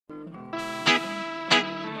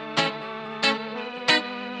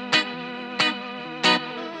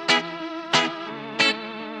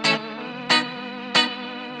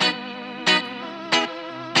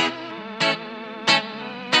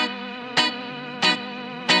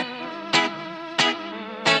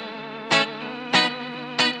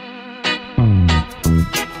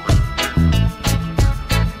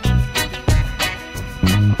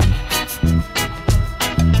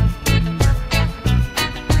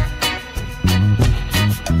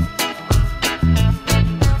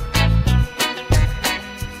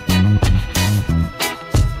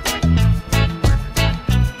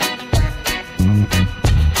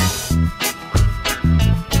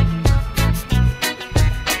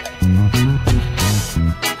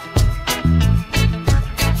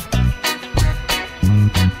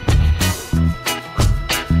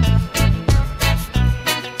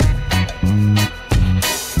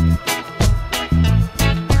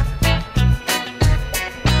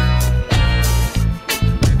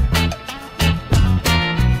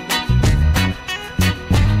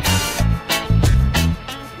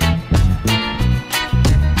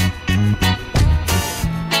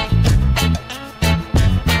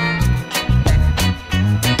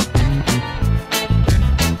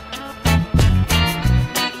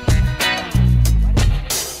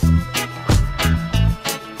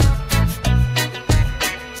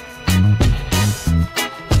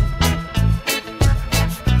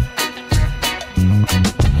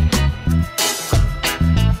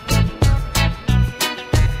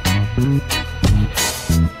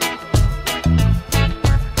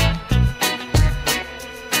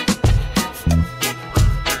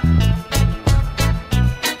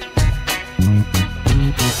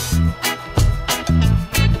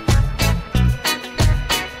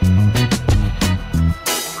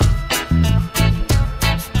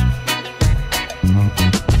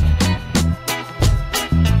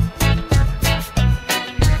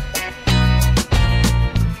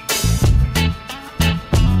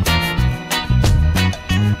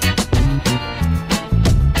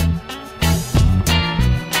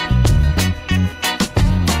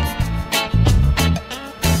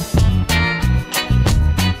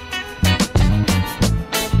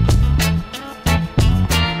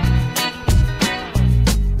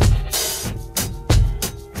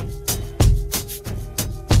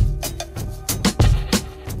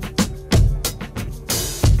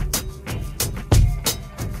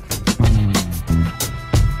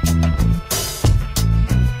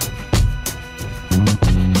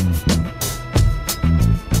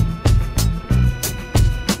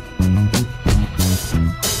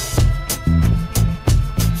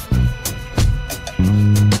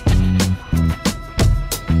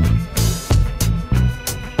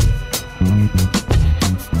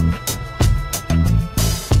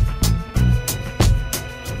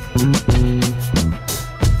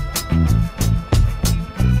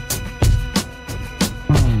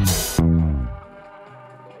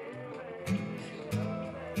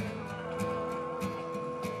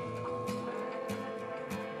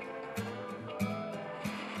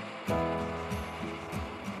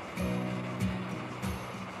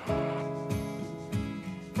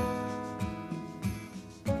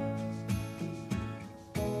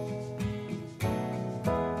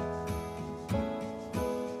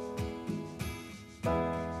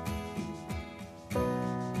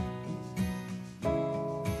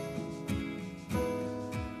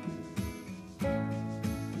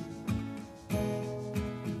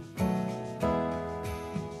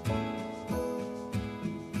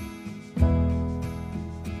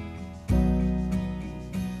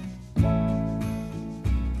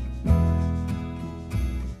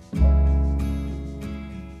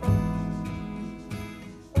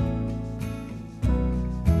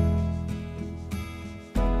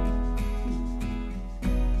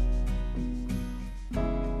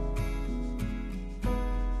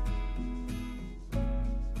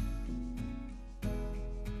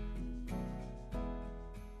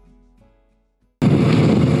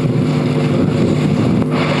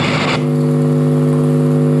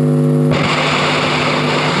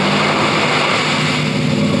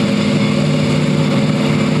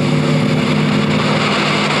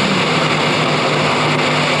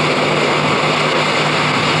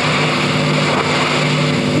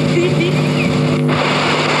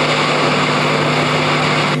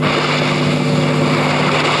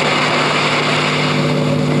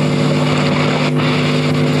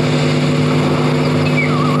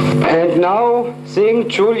Now sing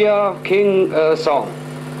Julia King song,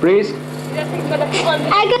 please.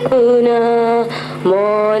 Una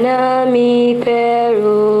mon ami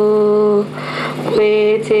Pérou,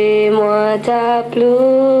 prêtez-moi ta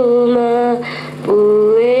plume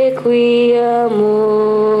pour écrire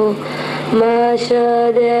amour. Ma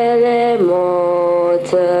chandelle est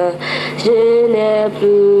morte, je n'ai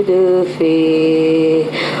plus de fille.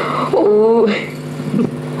 Oh.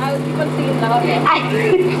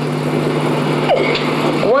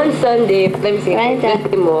 One Sunday, let me see.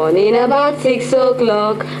 Right morning, about 6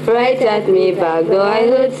 o'clock, right at me back door, I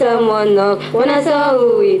heard someone knock. When I saw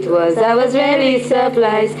who it was, I was really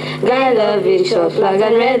surprised. Guy loving short flag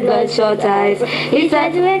and red bloodshot eyes. He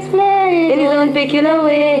tried to explain in his own peculiar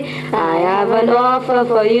way. I have an offer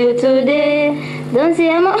for you today. Don't say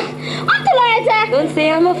I'm a... Don't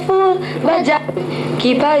say I'm a fool, but Jack,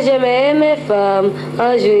 qui pas jamais aimé femme,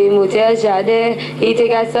 un jour il moutait jardin, il te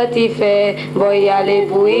gâte satisfait, bon il allait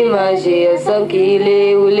pour y manger, somme qu'il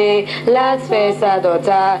est roulé, là fait ça dans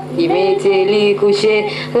ta, il mettait lui coucher,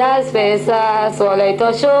 là fait ça, soleil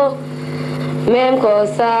ton chaud, même comme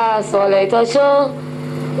ça, soleil ton chaud,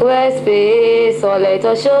 respect, soleil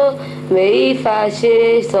ton chaud, mais il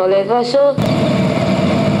fâché, soleil ton chaud.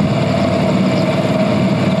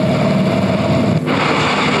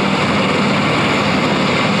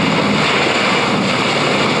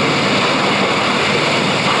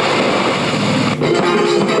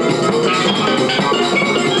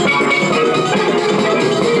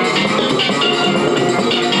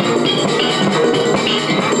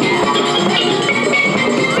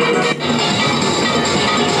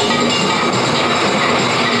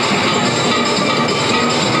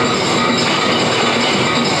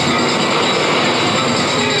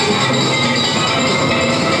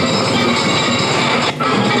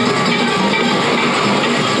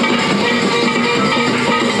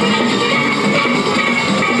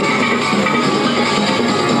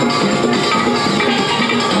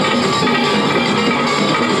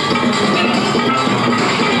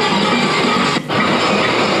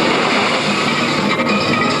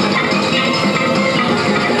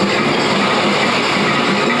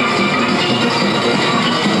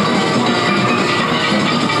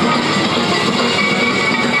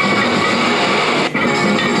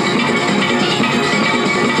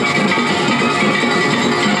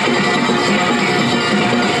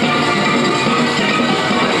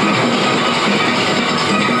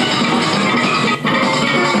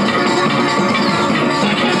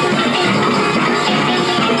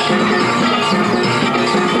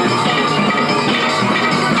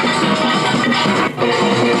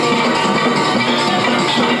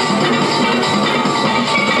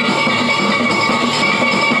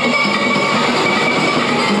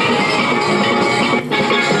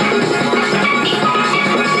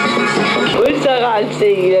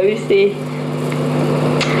 Let me see.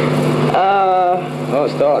 Oh,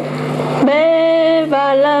 start. Babe,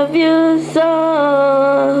 I love you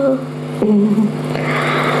so.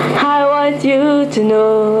 I want want you to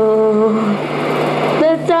know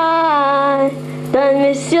that I don't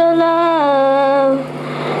miss your love.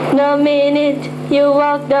 The minute you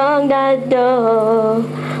walk down that door,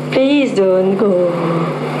 please don't go.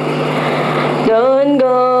 Don't go.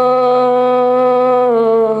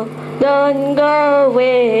 Don't go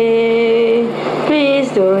away. Please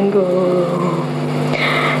don't go.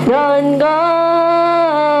 Don't go.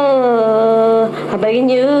 I'm begging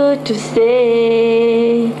you to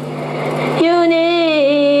stay. You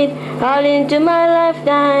need all into my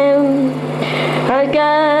lifetime. I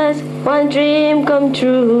guess one dream come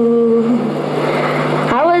true.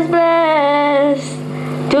 I was blessed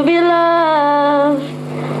to be loved,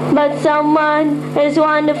 but someone as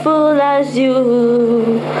wonderful as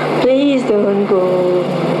you. Please don't go.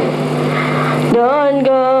 Don't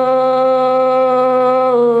go.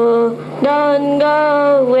 Don't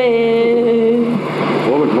go away.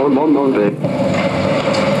 Moment, babe.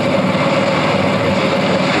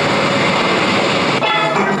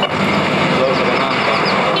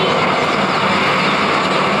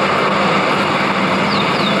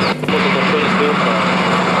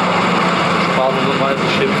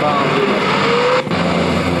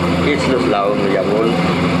 Jetzt das Laufen, jawohl.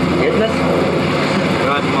 Geht das?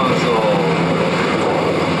 Gerade mal so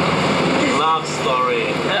Love Story.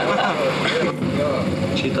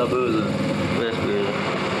 Cheetah böse.